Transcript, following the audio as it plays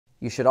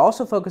You should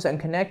also focus on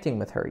connecting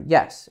with her,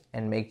 yes,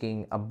 and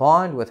making a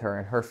bond with her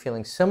and her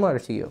feeling similar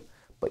to you.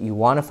 But you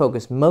want to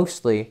focus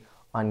mostly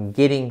on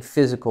getting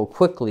physical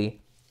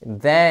quickly,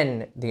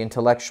 then the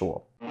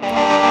intellectual.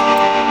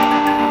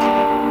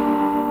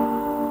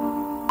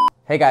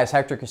 Hey guys,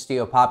 Hector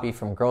Castillo-Poppy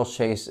from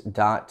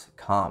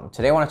girlschase.com.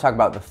 Today I want to talk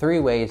about the 3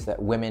 ways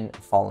that women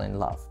fall in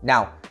love.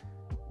 Now,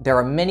 there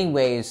are many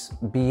ways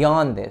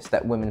beyond this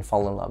that women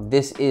fall in love.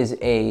 This is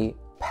a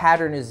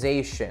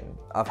patternization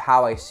of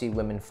how I see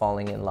women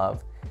falling in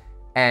love.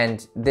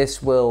 And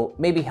this will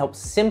maybe help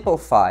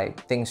simplify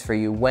things for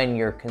you when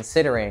you're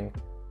considering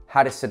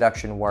how does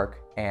seduction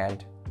work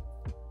and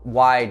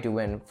why do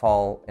women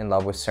fall in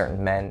love with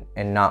certain men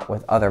and not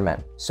with other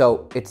men.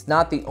 So it's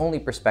not the only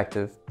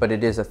perspective, but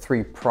it is a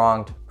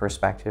 3-pronged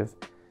perspective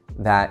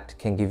that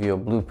can give you a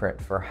blueprint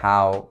for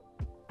how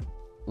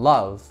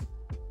love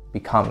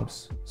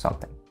becomes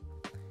something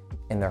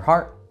in their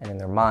heart and in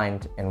their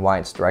mind and why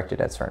it's directed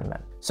at certain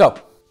men. So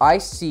I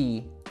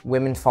see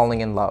women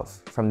falling in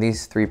love from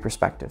these 3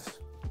 perspectives.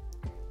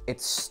 It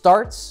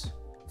starts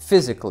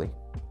physically,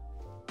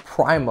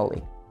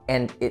 primally,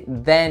 and it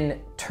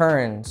then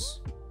turns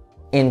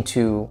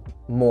into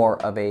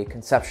more of a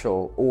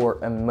conceptual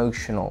or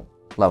emotional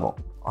level.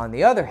 On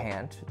the other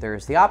hand,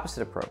 there's the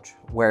opposite approach,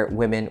 where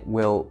women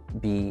will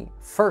be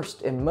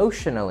first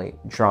emotionally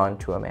drawn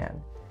to a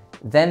man.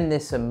 Then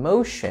this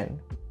emotion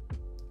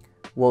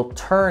will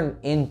turn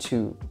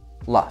into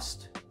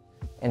lust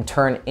and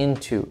turn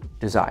into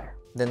desire.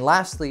 Then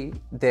lastly,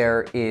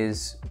 there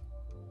is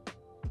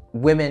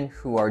women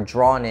who are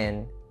drawn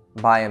in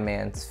by a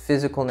man's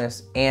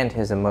physicalness and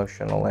his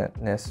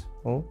emotionalness.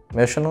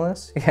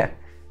 Emotionalness? Yeah,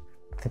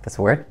 I think that's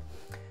a word.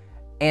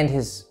 And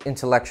his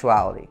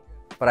intellectuality.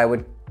 But I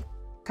would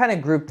kind of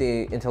group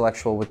the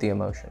intellectual with the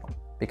emotional,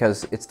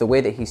 because it's the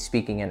way that he's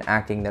speaking and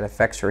acting that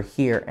affects her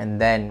here, and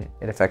then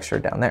it affects her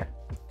down there.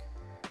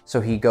 So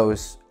he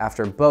goes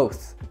after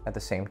both at the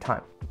same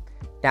time.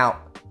 Now,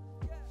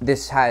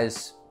 this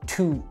has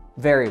 2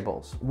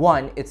 variables.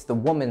 One, it's the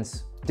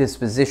woman's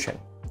disposition.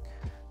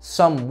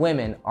 Some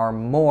women are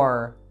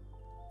more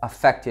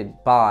affected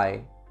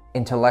by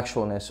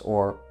intellectualness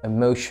or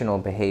emotional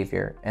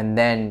behavior and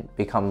then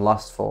become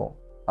lustful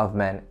of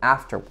men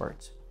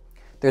afterwards.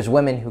 There's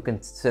women who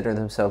consider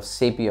themselves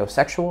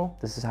sapiosexual.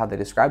 This is how they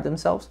describe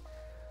themselves.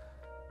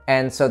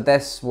 And so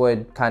this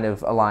would kind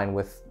of align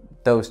with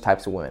those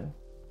types of women.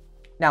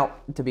 Now,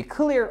 to be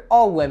clear,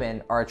 all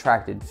women are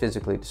attracted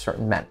physically to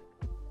certain men.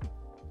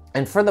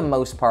 And for the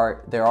most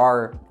part, there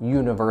are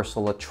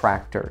universal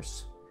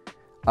attractors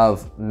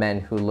of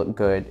men who look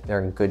good,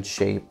 they're in good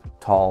shape,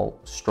 tall,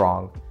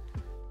 strong,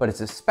 but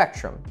it's a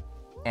spectrum.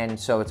 And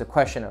so it's a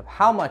question of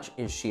how much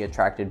is she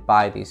attracted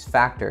by these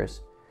factors,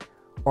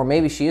 or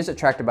maybe she is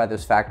attracted by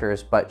those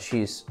factors, but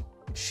she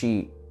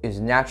is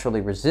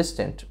naturally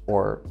resistant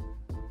or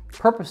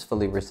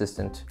purposefully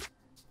resistant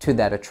to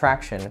that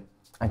attraction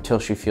until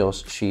she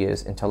feels she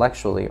is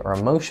intellectually or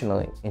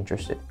emotionally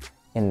interested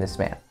in this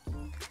man.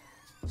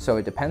 So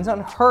it depends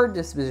on her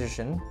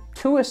disposition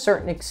to a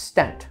certain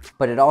extent,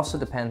 but it also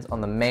depends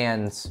on the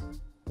man's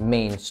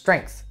main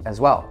strength as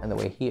well and the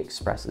way he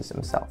expresses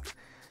himself.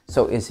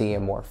 So is he a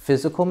more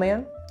physical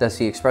man? Does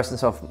he express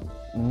himself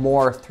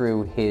more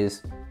through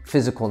his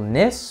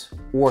physicalness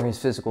or his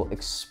physical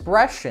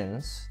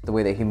expressions, the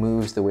way that he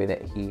moves, the way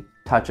that he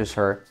touches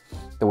her,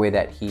 the way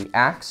that he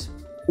acts?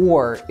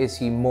 Or is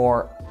he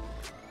more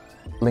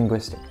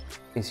linguistic?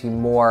 Is he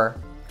more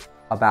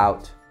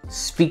about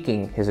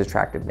speaking his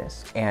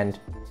attractiveness and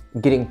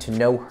getting to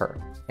know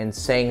her and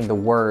saying the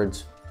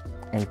words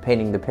and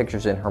painting the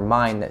pictures in her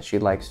mind that she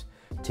likes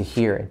to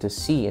hear and to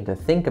see and to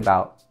think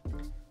about,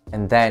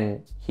 and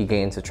then he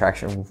gains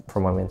attraction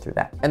from women through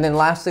that. And then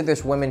lastly,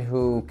 there's women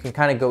who can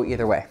kind of go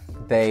either way.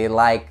 They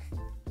like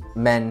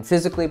men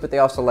physically, but they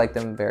also like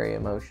them very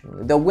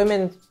emotionally. The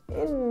women,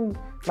 in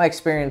my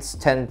experience,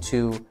 tend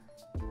to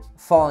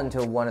fall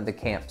into one of the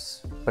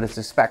camps, but it's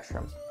a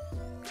spectrum.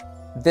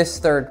 This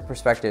 3rd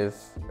perspective,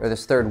 or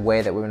this 3rd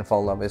way that women fall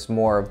in love, is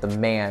more of the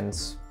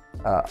man's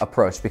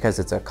approach, because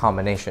it's a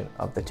combination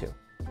of the 2.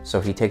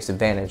 So he takes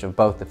advantage of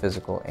both the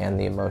physical and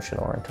the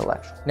emotional or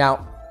intellectual.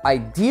 Now,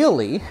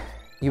 ideally,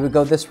 you would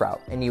go this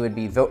route, and you would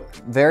be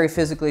very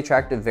physically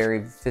attractive,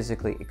 very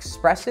physically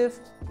expressive,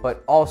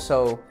 but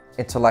also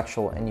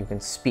intellectual, and you can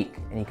speak,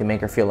 and you can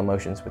make her feel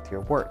emotions with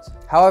your words.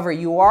 However,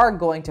 you are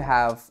going to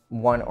have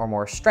one or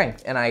more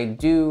strength, and I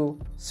do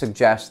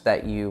suggest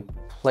that you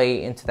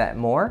play into that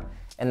more,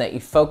 and that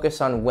you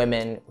focus on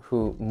women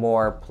who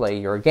more play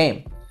your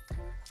game.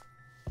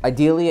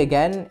 Ideally,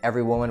 again,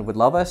 every woman would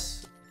love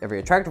us, every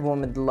attractive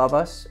woman would love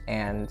us,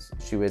 and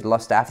she would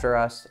lust after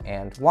us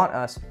and want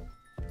us.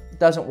 It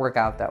doesn't work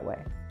out that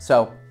way.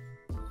 So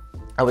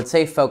I would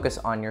say focus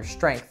on your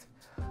strength,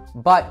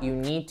 but you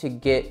need to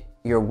get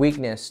your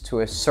weakness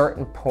to a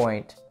certain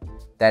point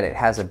that it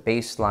has a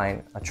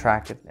baseline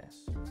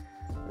attractiveness.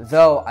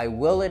 Though I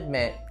will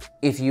admit,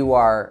 if you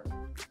are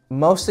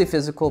mostly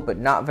physical but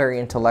not very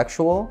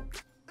intellectual,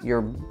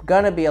 you're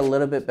gonna be a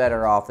little bit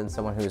better off than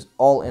someone who's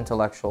all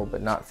intellectual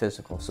but not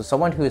physical. So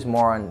someone who is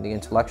more on the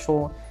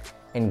intellectual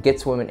and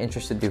gets women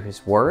interested through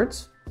his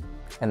words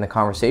and the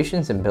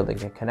conversations and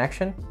building a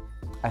connection,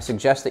 I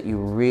suggest that you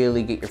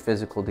really get your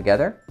physical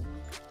together.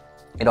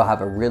 It'll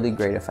have a really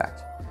great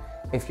effect.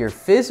 If you're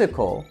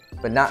physical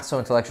but not so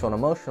intellectual and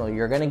emotional,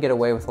 you're gonna get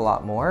away with a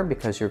lot more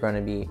because you're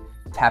gonna be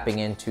tapping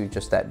into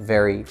just that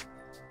very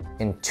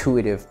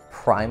intuitive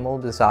primal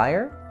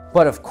desire.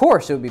 But of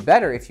course, it would be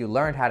better if you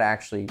learned how to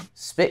actually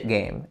spit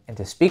game and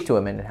to speak to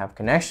women and have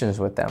connections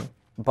with them.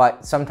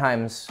 But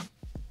sometimes,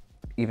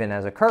 even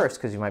as a curse,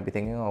 because you might be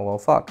thinking, oh, well,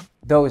 fuck.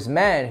 Those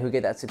men who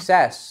get that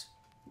success,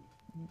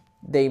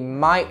 they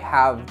might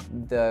have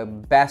the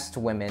best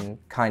women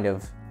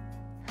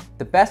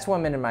the best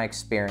women in my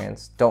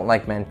experience don't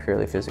like men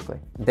purely physically.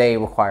 They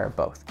require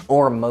both,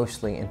 or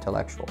mostly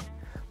intellectual.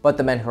 But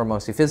the men who are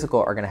mostly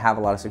physical are gonna have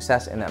a lot of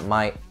success, and that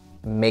might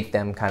make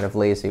them kind of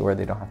lazy where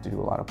they don't have to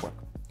do a lot of work.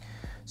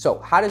 So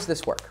how does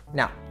this work?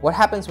 Now, what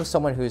happens with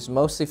someone who's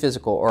mostly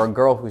physical or a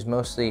girl who's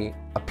mostly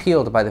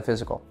appealed by the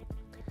physical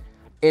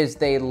is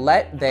they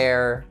let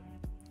their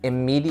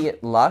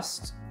immediate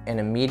lust and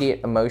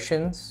immediate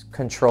emotions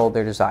control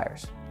their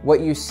desires. What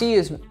you see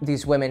is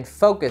these women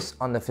focus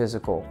on the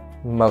physical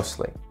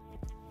mostly.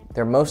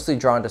 They're mostly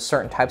drawn to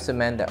certain types of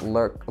men that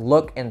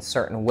look in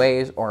certain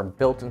ways or are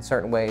built in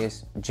certain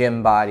ways,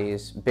 gym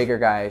bodies, bigger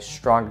guys,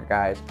 stronger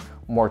guys,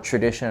 more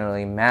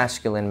traditionally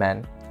masculine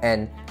men.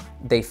 And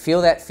they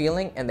feel that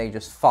feeling and they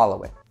just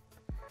follow it.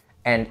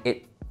 And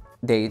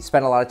they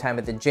spend a lot of time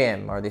at the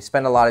gym, or they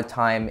spend a lot of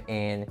time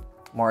in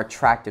more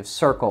attractive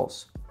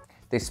circles.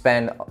 They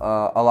spend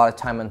a lot of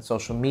time on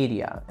social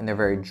media and they're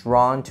very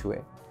drawn to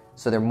it.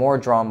 So they're more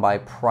drawn by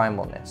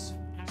primalness.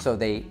 So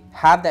they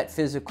have that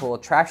physical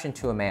attraction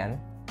to a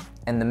man,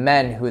 and the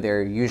men who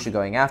they're usually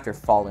going after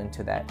fall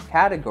into that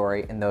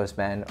category, and those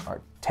men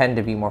tend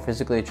to be more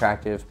physically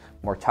attractive,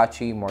 more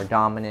touchy, more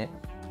dominant,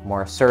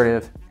 more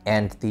assertive,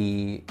 and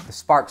the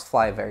sparks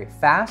fly very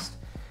fast,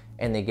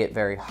 and they get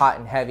very hot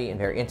and heavy and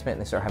very intimate,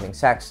 and they start having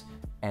sex,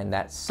 and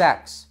that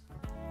sex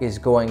is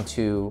going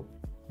to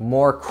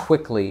more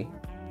quickly,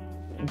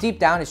 deep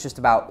down it's just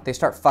about, they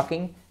start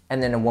fucking,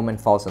 and then a woman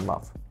falls in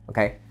love,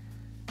 okay?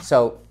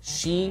 So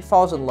she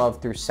falls in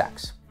love through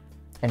sex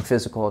and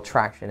physical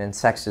attraction, and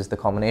sex is the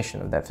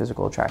culmination of that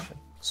physical attraction.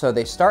 So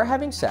they start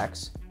having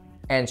sex,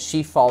 and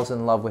she falls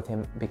in love with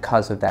him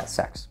because of that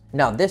sex.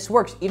 Now, this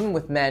works even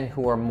with men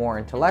who are more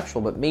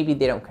intellectual, but maybe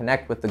they don't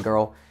connect with the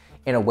girl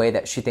in a way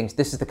that she thinks,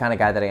 this is the kind of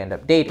guy that I end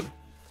up dating.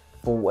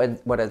 But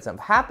what ends up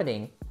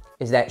happening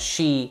is that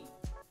she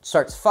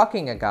starts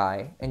fucking a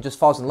guy and just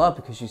falls in love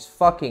because she's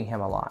fucking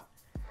him a lot.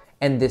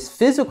 And this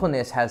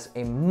physicalness has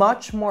a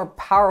much more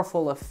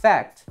powerful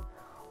effect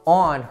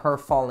on her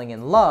falling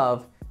in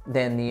love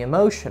than the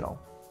emotional.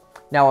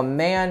 Now, a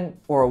man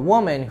or a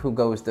woman who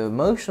goes the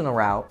emotional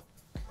route,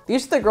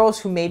 these are the girls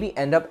who maybe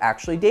end up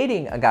actually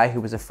dating a guy who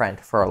was a friend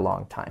for a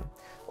long time,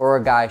 or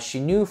a guy she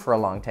knew for a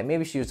long time.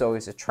 Maybe she was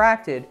always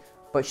attracted,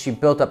 but she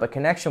built up a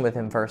connection with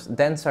him first,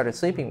 then started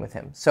sleeping with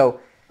him. So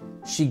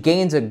she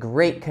gains a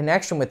great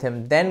connection with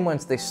him. Then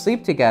once they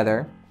sleep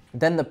together,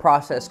 then the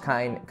process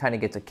kind of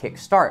gets a kick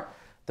start.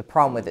 The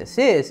problem with this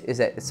is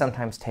that it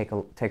sometimes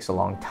takes a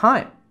long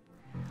time,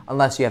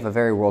 unless you have a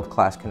very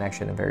world-class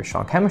connection and very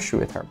strong chemistry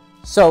with her.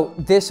 So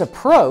this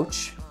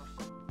approach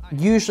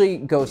usually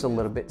goes a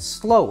little bit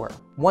slower.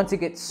 Once it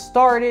gets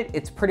started,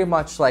 it's pretty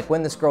much like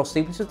when this girl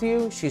sleeps with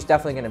you, she's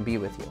definitely gonna be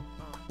with you.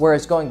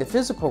 Whereas going the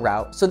physical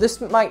route, so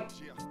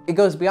it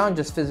goes beyond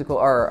just physical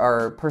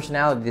or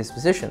personality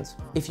dispositions.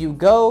 If you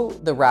go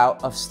the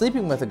route of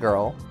sleeping with a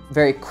girl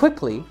very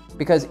quickly,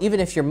 because even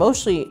if you're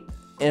mostly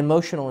an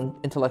emotional and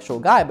intellectual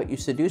guy, but you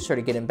seduce her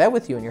to get in bed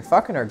with you and you're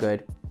fucking her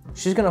good,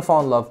 she's gonna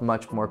fall in love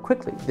much more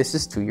quickly. This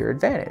is to your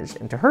advantage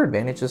and to her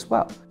advantage as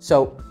well.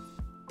 So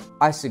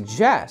I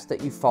suggest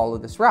that you follow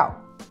this route.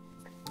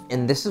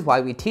 And this is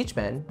why we teach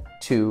men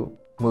to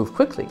move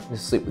quickly, to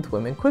sleep with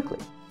women quickly.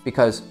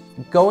 Because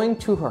going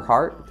to her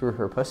heart through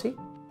her pussy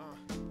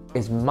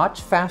is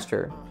much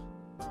faster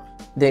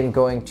than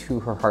going to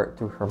her heart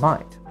through her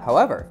mind.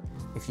 However,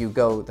 if you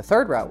go the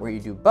third route where you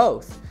do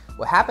both,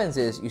 what happens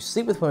is you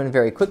sleep with women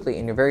very quickly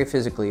and you're very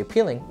physically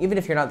appealing, even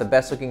if you're not the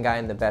best looking guy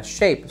in the best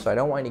shape. So I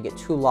don't want you to get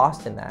too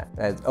lost in that.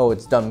 Oh,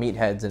 it's dumb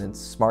meatheads and it's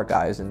smart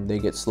guys and they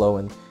get slow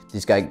and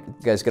these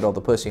guys get all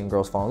the pussy and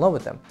girls fall in love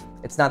with them.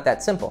 It's not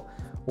that simple.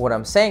 What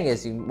I'm saying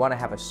is you want to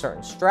have a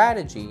certain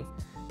strategy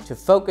to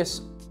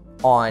focus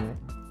on.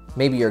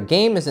 Maybe your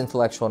game is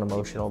intellectual and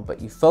emotional,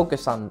 but you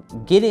focus on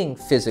getting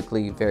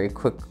physically very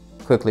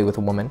quickly with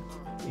a woman.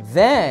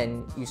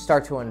 Then you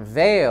start to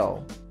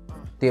unveil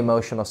the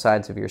emotional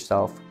sides of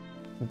yourself.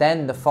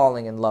 Then the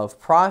falling in love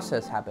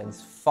process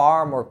happens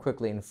far more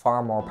quickly and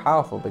far more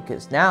powerful,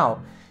 because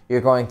now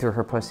you're going through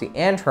her pussy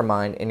and her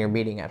mind and you're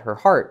meeting at her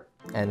heart.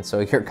 And so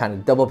you're kind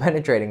of double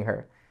penetrating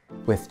her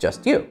with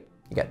just you.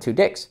 You got two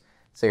dicks.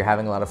 So you're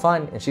having a lot of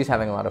fun and she's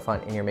having a lot of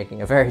fun and you're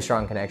making a very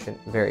strong connection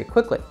very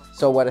quickly.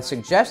 So what I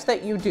suggest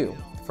that you do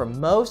for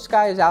most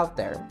guys out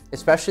there,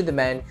 especially the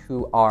men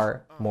who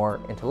are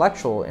more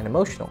intellectual and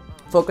emotional,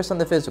 focus on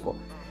the physical.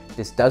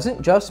 This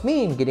doesn't just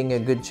mean getting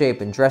in good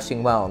shape and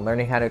dressing well and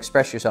learning how to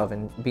express yourself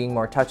and being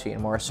more touchy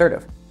and more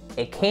assertive.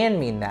 It can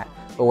mean that,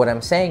 but what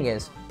I'm saying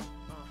is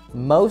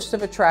most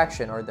of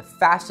attraction, or the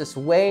fastest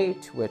way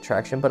to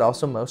attraction, but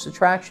also most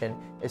attraction,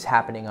 is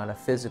happening on a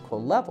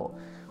physical level.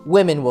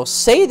 Women will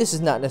say this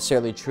is not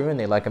necessarily true and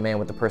they like a man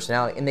with a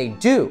personality, and they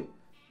do.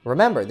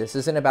 Remember, this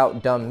isn't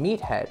about dumb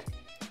meathead.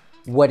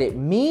 What it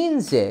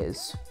means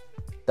is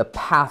the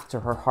path to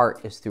her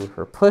heart is through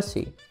her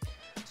pussy.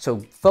 So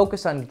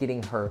focus on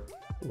getting her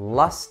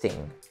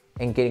lusting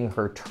and getting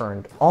her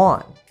turned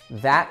on.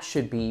 That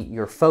should be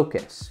your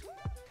focus.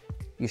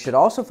 You should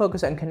also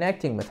focus on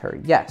connecting with her,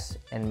 yes,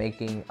 and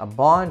making a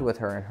bond with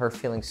her and her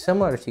feeling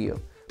similar to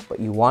you. But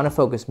you want to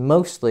focus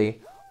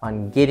mostly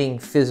on getting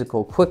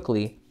physical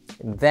quickly,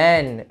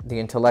 then the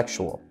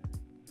intellectual.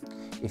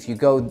 If you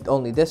go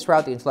only this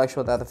route, the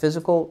intellectual without the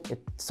physical,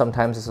 it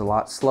sometimes is a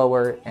lot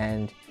slower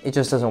and it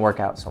just doesn't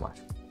work out so much.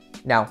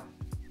 Now,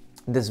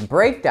 this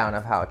breakdown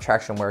of how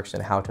attraction works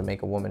and how to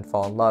make a woman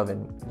fall in love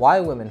and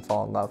why women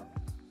fall in love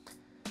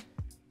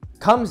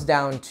comes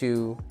down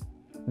to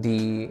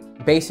the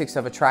basics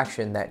of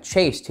attraction that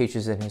Chase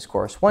teaches in his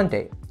course One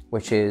Date,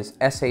 which is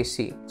SAC.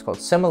 It's called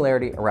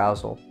Similarity,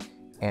 Arousal,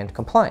 and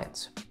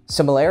Compliance.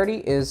 Similarity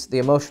is the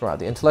emotional route,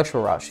 the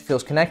intellectual route. She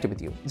feels connected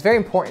with you. It's very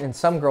important, and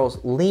some girls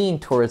lean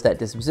towards that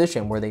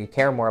disposition where they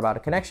care more about a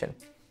connection.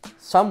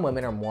 Some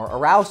women are more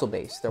arousal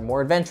based. They're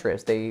more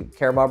adventurous. They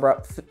care more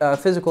about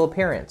physical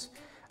appearance.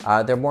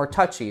 They're more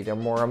touchy. They're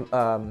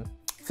more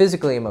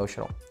physically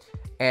emotional.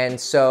 And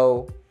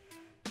so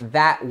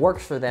that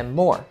works for them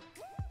more.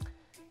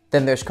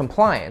 Then there's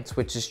compliance,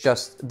 which is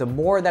just the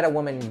more that a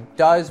woman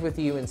does with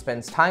you and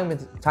spends time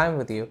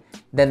with you,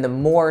 then the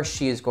more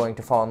she is going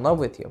to fall in love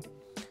with you.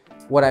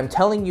 What I'm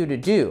telling you to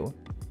do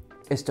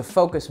is to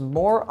focus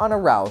more on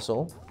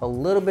arousal, a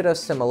little bit of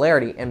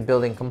similarity, and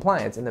building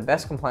compliance. And the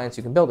best compliance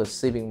you can build is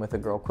sleeping with a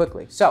girl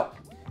quickly. So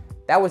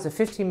that was a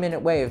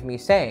 15-minute way of me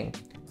saying,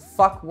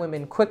 fuck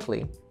women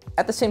quickly.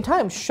 At the same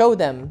time, show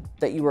them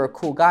that you are a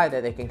cool guy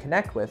that they can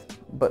connect with,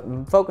 but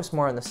focus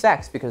more on the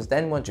sex, because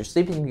then once you're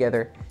sleeping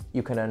together,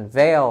 you can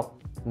unveil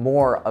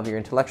more of your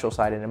intellectual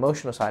side and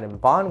emotional side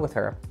and bond with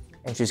her,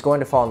 and she's going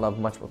to fall in love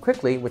much more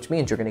quickly, which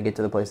means you're going to get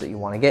to the place that you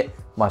want to get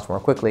much more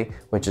quickly,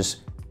 which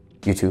is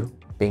you two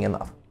being in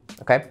love.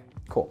 Okay?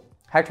 Cool.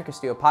 Hector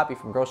Castillo, Poppy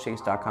from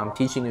girlschase.com,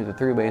 teaching you the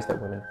 3 ways that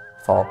women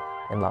fall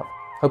in love.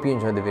 Hope you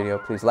enjoyed the video.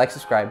 Please like,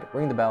 subscribe,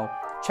 ring the bell,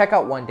 check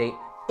out One Date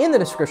in the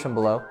description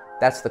below.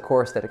 That's the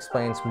course that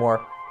explains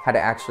more how to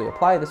actually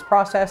apply this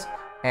process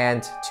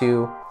and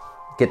to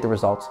get the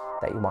results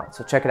that you want.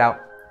 So check it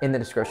out in the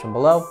description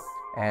below,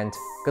 and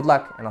good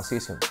luck, and I'll see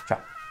you soon.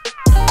 Ciao.